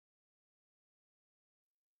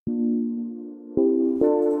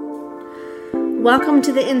Welcome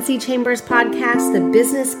to the NC Chambers podcast, the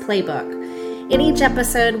Business Playbook. In each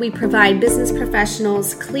episode, we provide business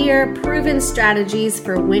professionals clear, proven strategies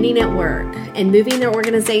for winning at work and moving their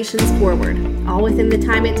organizations forward, all within the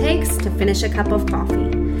time it takes to finish a cup of coffee.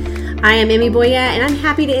 I am Amy Boya, and I'm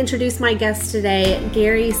happy to introduce my guest today,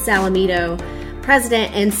 Gary Salamido,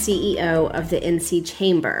 President and CEO of the NC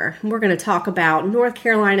Chamber. We're going to talk about North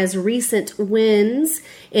Carolina's recent wins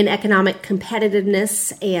in economic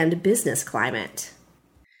competitiveness and business climate.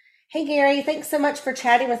 Hey, Gary, thanks so much for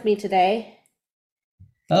chatting with me today.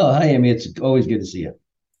 Oh, hi, Amy. It's always good to see you.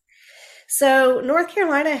 So North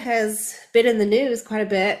Carolina has been in the news quite a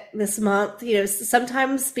bit this month. You know,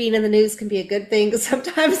 sometimes being in the news can be a good thing.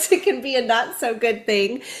 Sometimes it can be a not so good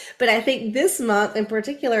thing. But I think this month in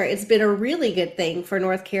particular, it's been a really good thing for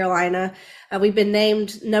North Carolina. We've been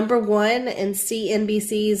named number one in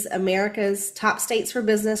CNBC's America's Top States for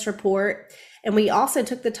Business report. And we also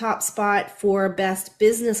took the top spot for Best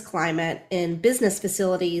Business Climate in Business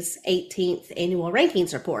Facilities' 18th Annual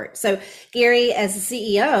Rankings Report. So, Gary, as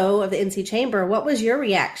the CEO of the NC Chamber, what was your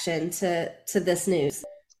reaction to this news?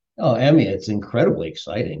 Oh, Emmy, it's incredibly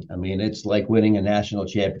exciting. I mean, it's like winning a national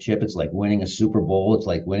championship. It's like winning a Super Bowl. It's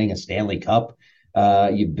like winning a Stanley Cup.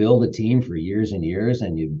 You build a team for years and years,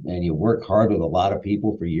 and you work hard with a lot of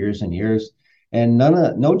people for years and years. And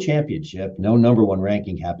no championship, no number one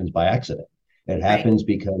ranking happens by accident. It happens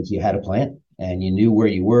because you had a plan and you knew where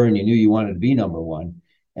you were and you knew you wanted to be number one.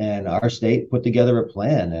 And our state put together a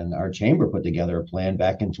plan, and our chamber put together a plan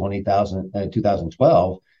back in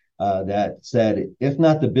 2012 that said, if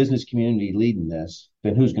not the business community leading this,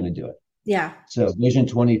 then who's going to do it? Yeah. So Vision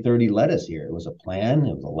 2030 led us here. It was a plan.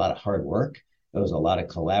 It was a lot of hard work. It was a lot of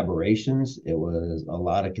collaborations. It was a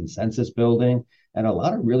lot of consensus building. And a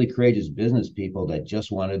lot of really courageous business people that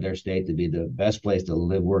just wanted their state to be the best place to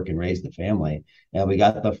live, work, and raise the family. And we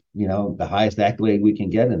got the highest accolade we can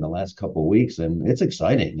get in the last couple of weeks. And it's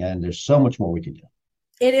exciting. And there's so much more we can do.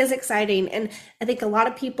 It is exciting. And I think a lot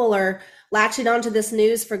of people are latching onto this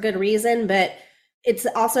news for good reason, but it's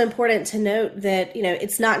also important to note that, you know,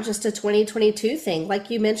 it's not just a 2022 thing. Like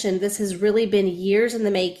you mentioned, this has really been years in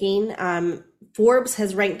the making. Forbes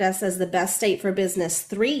has ranked us as the best state for business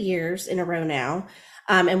 3 years in a row now.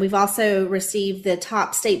 And we've also received the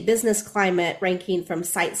top state business climate ranking from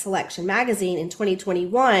Site Selection magazine in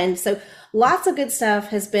 2021. So lots of good stuff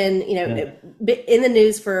has been, in the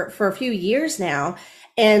news for a few years now.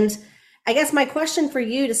 And I guess my question for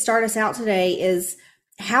you to start us out today is,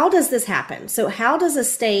 how does this happen? So how does a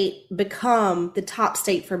state become the top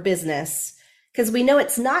state for business? Because we know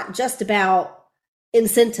it's not just about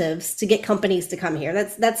incentives to get companies to come here.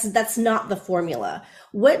 That's not the formula.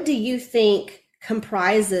 What do you think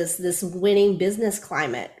comprises this winning business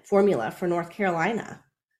climate formula for North Carolina?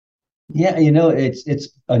 Yeah, it's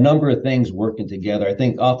a number of things working together. I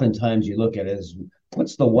think oftentimes you look at it as,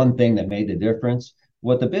 what's the one thing that made the difference?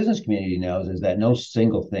 What the business community knows is that no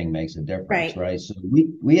single thing makes a difference, right? So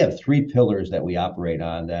we have three pillars that we operate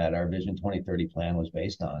on that our Vision 2030 plan was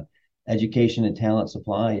based on. Education and talent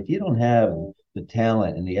supply. If you don't have the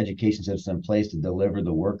talent and the education system in place to deliver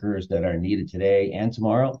the workers that are needed today and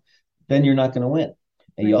tomorrow, then you're not going to win.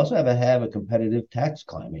 And you also have to have a competitive tax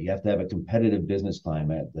climate. You have to have a competitive business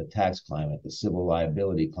climate, the tax climate, the civil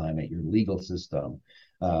liability climate, your legal system,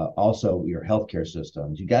 also your healthcare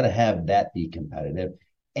systems. You got to have that be competitive,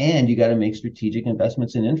 and you got to make strategic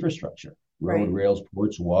investments in infrastructure, road, rails,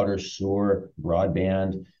 ports, water, sewer,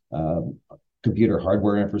 broadband, computer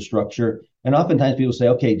hardware infrastructure. And oftentimes people say,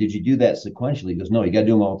 okay, did you do that sequentially? He goes, no, you got to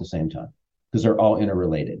do them all at the same time because they're all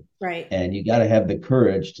interrelated. Right. And you got to have the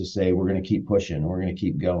courage to say, we're going to keep pushing, we're going to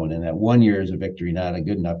keep going. And that 1 year is a victory, not a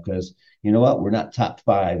good enough, because you know what? We're not top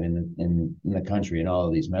five in the country in all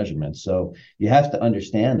of these measurements. So you have to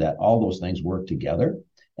understand that all those things work together,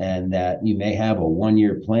 and that you may have a 1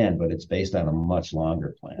 year plan, but it's based on a much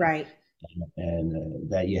longer plan. Right.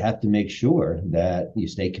 And that you have to make sure that you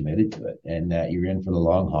stay committed to it and that you're in for the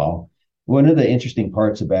long haul. One of the interesting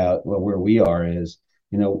parts about where we are is,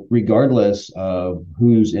 regardless of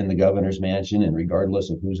who's in the governor's mansion and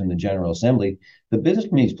regardless of who's in the General Assembly, the business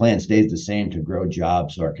community's plan stays the same to grow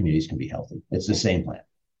jobs so our communities can be healthy. It's the same plan.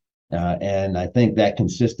 And I think that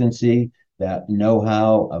consistency, that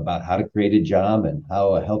know-how about how to create a job and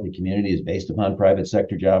how a healthy community is based upon private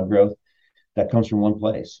sector job growth, that comes from one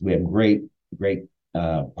place. We have great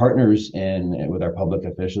partners with our public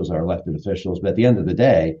officials, our elected officials. But at the end of the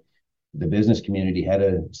day, the business community had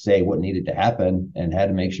to say what needed to happen and had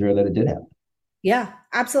to make sure that it did happen. Yeah,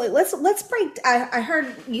 absolutely. Let's break. I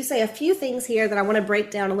heard you say a few things here that I want to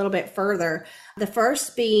break down a little bit further. The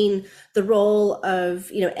first being the role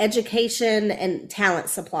of, education and talent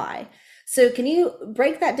supply. So can you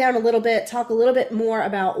break that down a little bit, talk a little bit more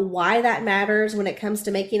about why that matters when it comes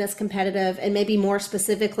to making us competitive, and maybe more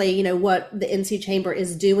specifically, what the NC Chamber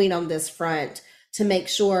is doing on this front to make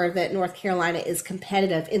sure that North Carolina is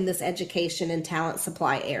competitive in this education and talent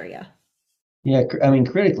supply area? Yeah, I mean,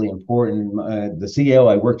 critically important. The CEO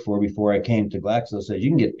I worked for before I came to Glaxo says you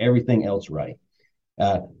can get everything else right.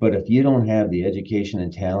 But if you don't have the education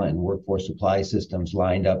and talent and workforce supply systems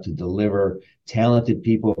lined up to deliver talented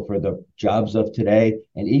people for the jobs of today,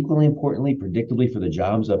 and equally importantly, predictably for the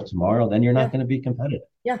jobs of tomorrow, then you're not Yeah. going to be competitive.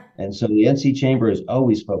 Yeah. And so the NC Chamber is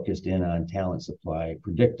always focused in on talent supply,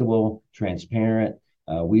 predictable, transparent.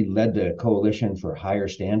 We led the Coalition for Higher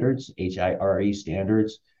Standards, HIRE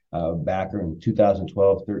standards, back in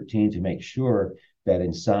 2012-13 to make sure that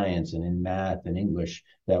in science and in math and English,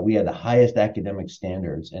 that we had the highest academic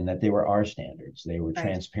standards and that they were our standards. They were Right.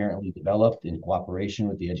 transparently developed in cooperation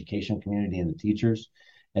with the education community and the teachers,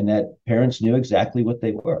 and that parents knew exactly what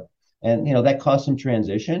they were. And, that caused some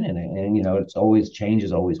transition and it's always, change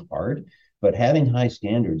is always hard, but having high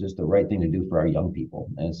standards is the right thing to do for our young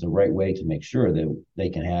people. And it's the right way to make sure that they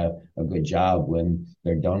can have a good job when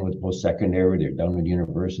they're done with post-secondary, they're done with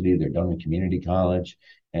university, they're done with community college.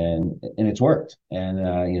 And it's worked. And,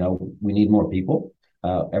 we need more people.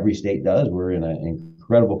 Every state does. We're in an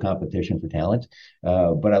incredible competition for talent.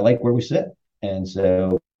 But I like where we sit. And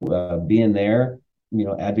so being there,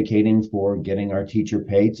 advocating for getting our teacher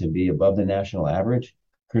pay to be above the national average,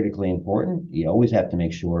 critically important. You always have to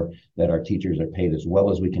make sure that our teachers are paid as well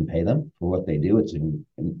as we can pay them for what they do. It's an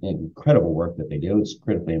incredible work that they do. It's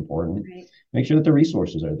critically important. Right. Make sure that the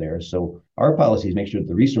resources are there. So our policies make sure that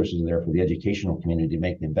the resources are there for the educational community to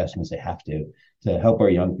make the investments they have to help our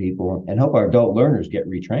young people and help our adult learners get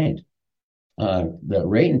retrained. The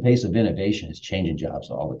rate and pace of innovation is changing jobs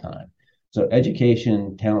all the time. So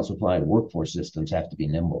education, talent supply, and workforce systems have to be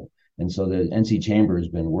nimble. And so the NC Chamber has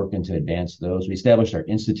been working to advance those. We established our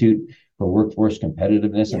Institute for Workforce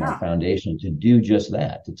Competitiveness and our foundation to do just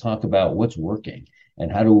that, to talk about what's working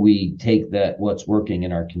and how do we take that, what's working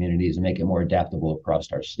in our communities, and make it more adaptable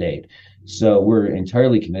across our state. So we're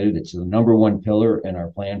entirely committed. It's the number one pillar in our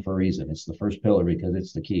plan for a reason. It's the first pillar because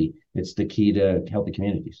it's the key. It's the key to healthy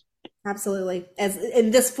communities. Absolutely.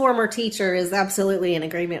 And this former teacher is absolutely in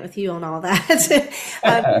agreement with you on all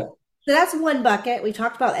that. So that's one bucket. We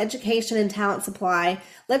talked about education and talent supply.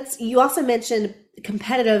 You also mentioned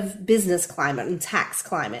competitive business climate and tax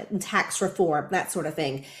reform, that sort of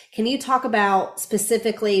thing. Can you talk about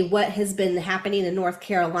specifically what has been happening in North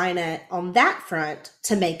Carolina on that front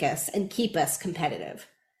to make us and keep us competitive?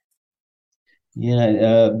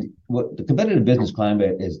 Yeah, what the competitive business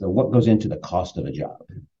climate is what goes into the cost of a job.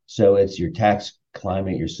 So it's your tax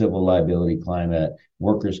climate, your civil liability climate,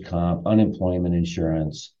 workers' comp, unemployment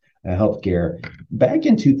insurance, healthcare. Back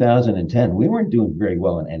in 2010, we weren't doing very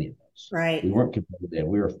well in any of those. Right. We weren't competitive.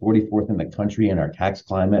 We were 44th in the country in our tax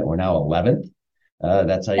climate. We're now 11th.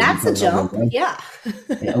 That's how you That's a jump. Yeah.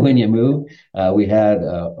 When you move, we had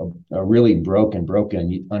a really broken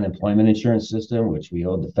unemployment insurance system, which we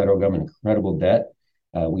owed the federal government incredible debt.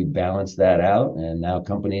 We balanced that out, and now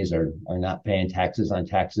companies are not paying taxes on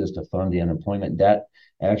taxes to fund the unemployment debt.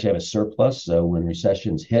 I actually have a surplus, so when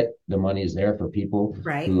recessions hit, the money is there for people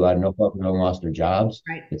who had no problem lost their jobs.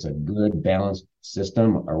 Right. It's a good, balanced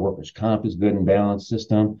system. Our workers' comp is good and balanced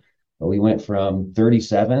system. But we went from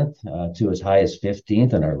 37th to as high as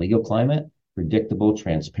 15th in our legal climate, predictable,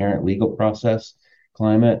 transparent legal process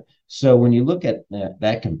climate. So when you look at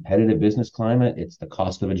that competitive business climate, it's the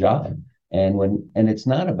cost of a job. And it's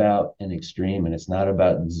not about an extreme and it's not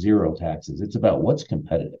about zero taxes. It's about what's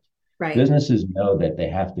competitive. Right. Businesses know that they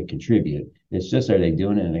have to contribute. It's just, are they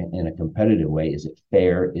doing it in a competitive way? Is it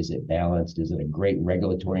fair? Is it balanced? Is it a great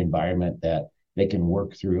regulatory environment that they can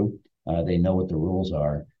work through? They know what the rules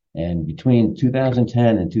are. And between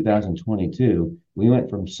 2010 and 2022, we went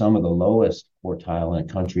from some of the lowest quartile in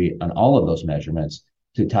the country on all of those measurements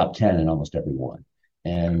to top 10 in almost every one.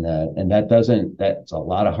 And that's a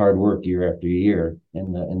lot of hard work year after year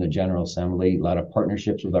in the General Assembly, a lot of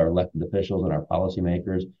partnerships with our elected officials and our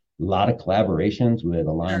policymakers, a lot of collaborations with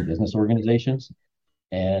aligned business organizations.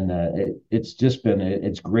 And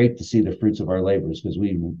it's great to see the fruits of our labors because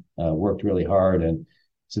we worked really hard. And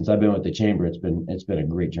since I've been with the chamber, it's been a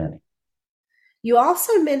great journey. You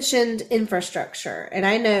also mentioned infrastructure, and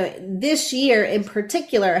I know this year in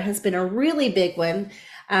particular has been a really big one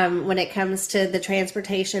when it comes to the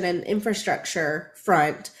transportation and infrastructure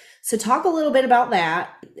front. So talk a little bit about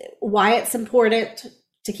that, why it's important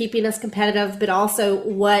to keeping us competitive, but also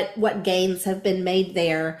what gains have been made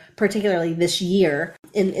there, particularly this year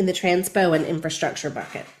in the transpo and infrastructure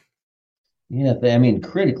bucket. Yeah, I mean,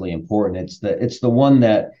 critically important. It's the one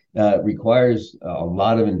that requires a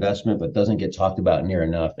lot of investment, but doesn't get talked about near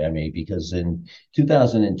enough, Emmy, because in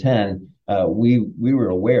 2010, we were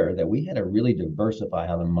aware that we had to really diversify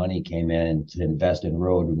how the money came in to invest in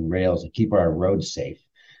road and rails to keep our roads safe,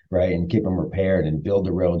 right, and keep them repaired and build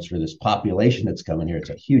the roads for this population that's coming here. It's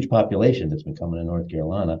a huge population that's been coming to North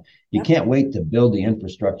Carolina. You Yep. can't wait to build the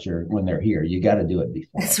infrastructure when they're here. You got to do it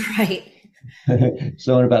before. That's right.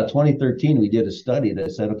 So in about 2013, we did a study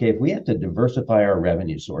that said, okay, if we have to diversify our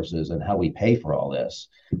revenue sources and how we pay for all this,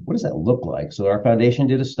 what does that look like? So our foundation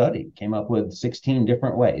did a study, came up with 16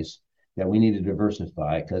 different ways that we need to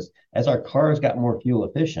diversify because as our cars got more fuel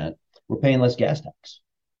efficient, we're paying less gas tax.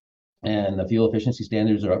 And the fuel efficiency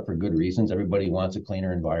standards are up for good reasons. Everybody wants a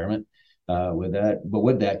cleaner environment with that. But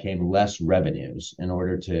with that came less revenues in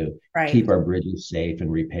order to Right. keep our bridges safe and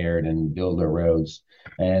repaired and build our roads.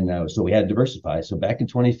 And so we had to diversify. So back in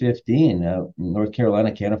 2015, North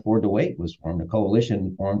Carolina Can't Afford to Wait was formed, a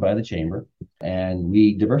coalition formed by the chamber. And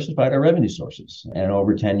we diversified our revenue sources. And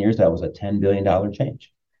over 10 years, that was a $10 billion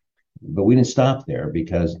change. But we didn't stop there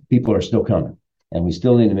because people are still coming. And we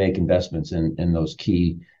still need to make investments in those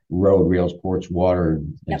key road, rails, ports, water,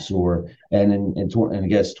 and Yep. sewer. And I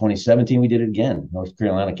guess 2017, we did it again. North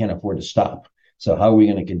Carolina can't afford to stop. So how are we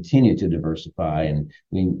going to continue to diversify? And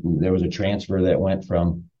there was a transfer that went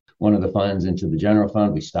from one of the funds into the general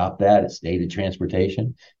fund. We stopped that. It stayed at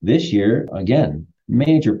transportation. This year, again,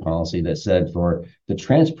 major policy that said for the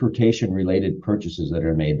transportation related purchases that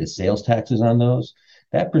are made, the sales taxes on those,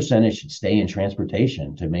 that percentage should stay in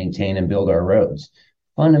transportation to maintain and build our roads.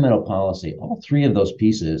 Fundamental policy. All three of those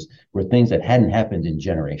pieces were things that hadn't happened in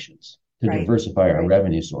generations to Right. diversify our Right.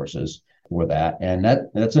 revenue sources for that. And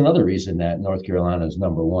that's another reason that North Carolina is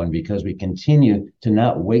number one, because we continue to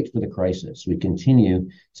not wait for the crisis. We continue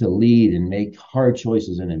to lead and make hard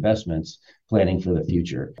choices and investments, planning for the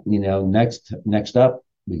future. Next up,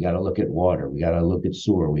 we got to look at water. We got to look at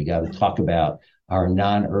sewer. We got to talk about our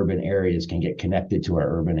non-urban areas can get connected to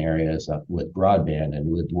our urban areas with broadband and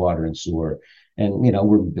with water and sewer. And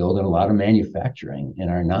we're building a lot of manufacturing in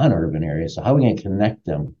our non-urban areas. So how are we going to connect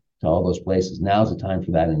them to all those places? Now's the time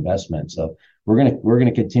for that investment. So we're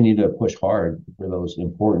gonna continue to push hard for those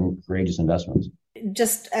important, courageous investments.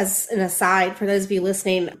 Just as an aside, for those of you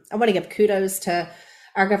listening, I want to give kudos to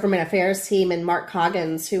our government affairs team and Mark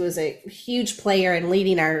Coggins, who was a huge player in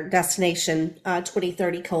leading our Destination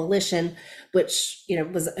 2030 coalition, which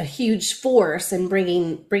was a huge force in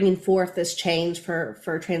bringing forth this change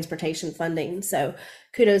for transportation funding. So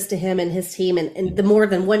kudos to him and his team and the more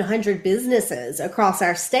than 100 businesses across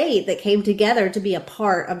our state that came together to be a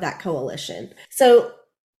part of that coalition. So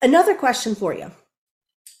another question for you.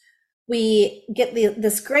 We get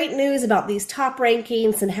this great news about these top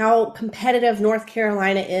rankings and how competitive North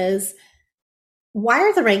Carolina is. Why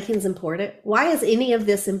are the rankings important? Why is any of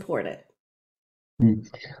this important?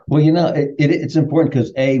 Well, it's important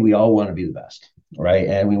because we all want to be the best, right?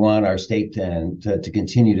 And we want our state to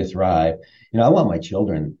continue to thrive. I want my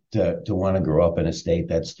children to want to grow up in a state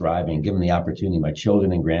that's thriving, give them the opportunity, my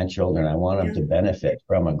children and grandchildren. I want them to benefit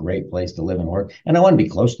from a great place to live and work. And I want to be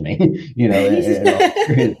close to me, in all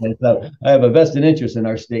seriousness. So I have a vested interest in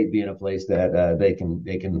our state being a place that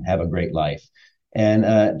they can have a great life. And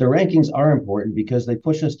the rankings are important because they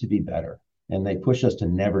push us to be better and they push us to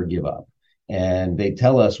never give up. And they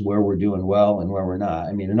tell us where we're doing well and where we're not.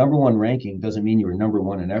 I mean, a number one ranking doesn't mean you were number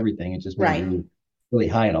one in everything. It just means Right. you're really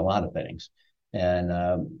high in a lot of things.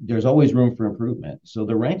 And there's always room for improvement. So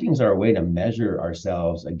the rankings are a way to measure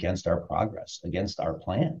ourselves against our progress, against our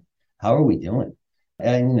plan. How are we doing?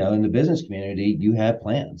 And, in the business community, you have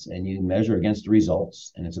plans and you measure against the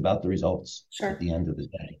results. And it's about the results Sure. at the end of the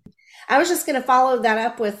day. I was just going to follow that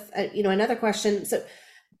up with, another question. So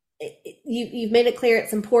you've made it clear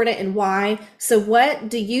it's important and why. So what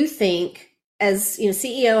do you think, as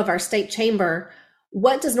CEO of our state chamber,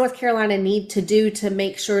 what does North Carolina need to do to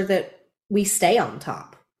make sure that we stay on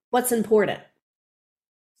top? What's important?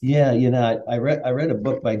 Yeah, I read a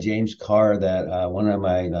book by James Carr that one of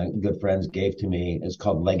my good friends gave to me. It's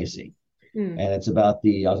called Legacy, Hmm. and it's about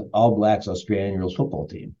the All Blacks Australian rules football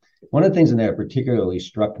team. One of the things in there particularly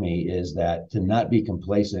struck me is that to not be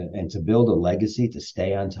complacent and to build a legacy to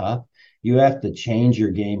stay on top, you have to change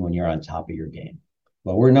your game when you're on top of your game.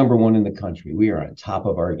 Well, we're number one in the country. We are on top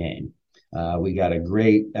of our game. We got a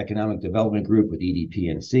great economic development group with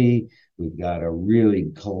EDP&C. We've got a really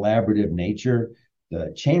collaborative nature.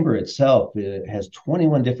 The chamber itself has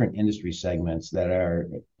 21 different industry segments that are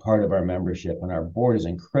part of our membership, and our board is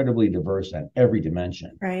incredibly diverse on every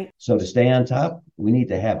dimension. Right. So to stay on top, we need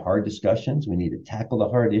to have hard discussions. We need to tackle the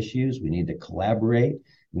hard issues. We need to collaborate.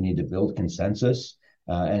 We need to build consensus.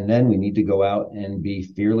 And then we need to go out and be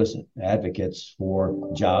fearless advocates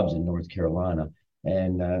for jobs in North Carolina.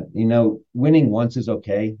 And, winning once is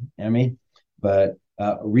okay, Emmy, but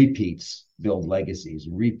repeats build legacies.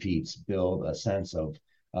 Repeats build a sense of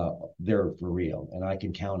they're for real and I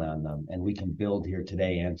can count on them and we can build here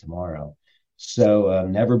today and tomorrow. So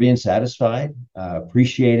never being satisfied,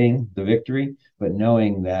 appreciating the victory, but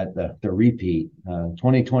knowing that the repeat,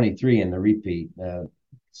 2023 and the repeat,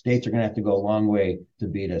 states are going to have to go a long way to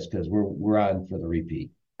beat us because we're on for the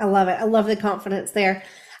repeat. I love it. I love the confidence there.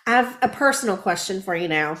 I have a personal question for you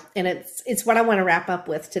now, and it's what I want to wrap up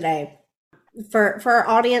with today. For our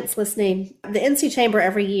audience listening, the NC Chamber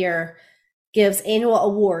every year gives annual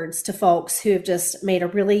awards to folks who have just made a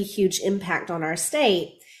really huge impact on our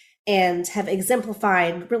state and have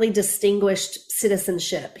exemplified really distinguished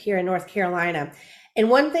citizenship here in North Carolina. And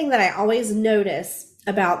one thing that I always notice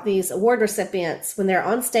about these award recipients when they're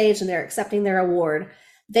on stage and they're accepting their award,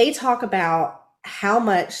 they talk about how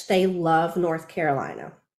much they love North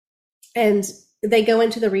Carolina. And they go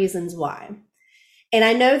into the reasons why. And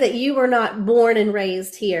I know that you were not born and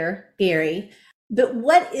raised here, Gary, but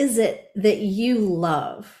what is it that you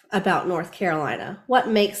love about North Carolina? What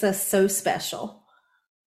makes us so special?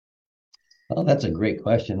 Well, that's a great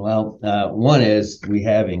question. Well, one is we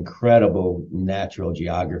have incredible natural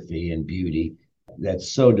geography and beauty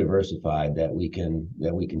that's so diversified that we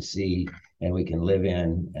can see and we can live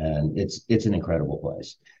in, and it's an incredible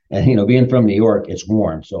place. And being from New York, it's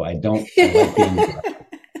warm, so I like being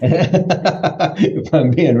if I'm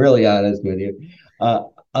being really honest with you.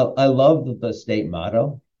 I love the state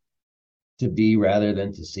motto, to be rather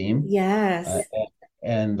than to seem. Yes.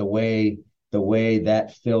 And the way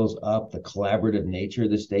that fills up the collaborative nature of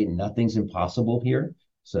the state. Nothing's impossible here.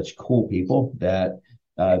 Such cool people that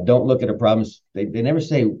don't look at a problem. They never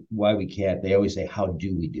say why we can't. They always say, how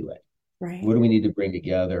do we do it? Right. What do we need to bring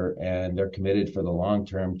together? And they're committed for the long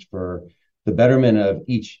term for the betterment of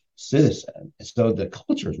each citizen. So the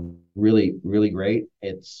culture is really, really great.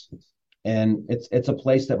 It's a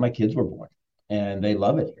place that my kids were born and they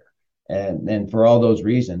love it here. And for all those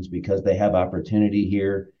reasons, because they have opportunity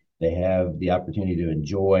here, they have the opportunity to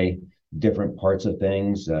enjoy different parts of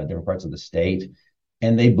things, different parts of the state,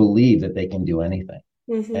 and they believe that they can do anything.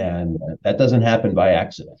 Mm-hmm. And that doesn't happen by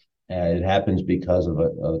accident. It happens because of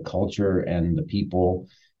a culture and the people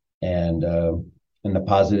and the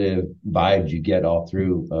positive vibes you get all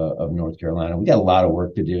through of North Carolina. We got a lot of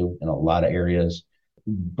work to do in a lot of areas,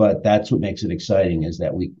 but that's what makes it exciting is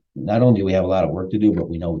that we not only do we have a lot of work to do, but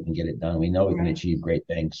we know we can get it done. We know we can achieve great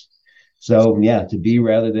things. So yeah, to be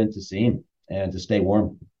rather than to seem and to stay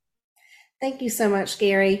warm. Thank you so much,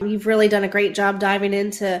 Gary. You've really done a great job diving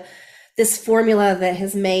into this formula that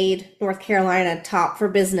has made North Carolina top for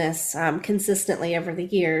business consistently over the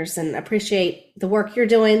years, and appreciate the work you're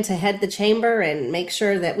doing to head the chamber and make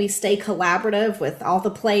sure that we stay collaborative with all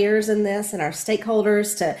the players in this and our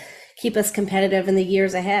stakeholders to keep us competitive in the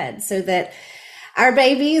years ahead so that our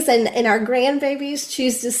babies and our grandbabies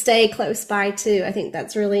choose to stay close by too. I think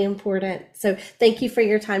that's really important. So thank you for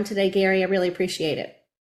your time today, Gary. I really appreciate it.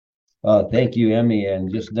 Thank you, Emmy.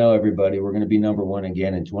 And just know, everybody, we're going to be number one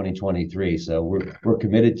again in 2023. So we're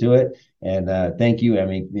committed to it. And thank you,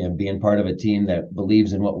 Emmy, being part of a team that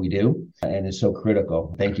believes in what we do and is so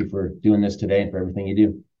critical. Thank you for doing this today and for everything you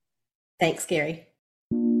do. Thanks, Gary.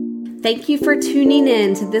 Thank you for tuning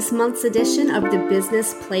in to this month's edition of the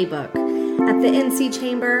Business Playbook. At the NC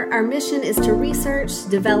Chamber, our mission is to research,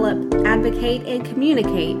 develop, advocate, and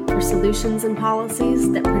communicate for solutions and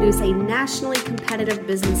policies that produce a nationally competitive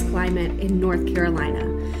business climate in North Carolina.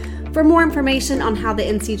 For more information on how the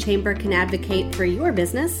NC Chamber can advocate for your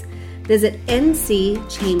business, visit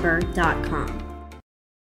ncchamber.com.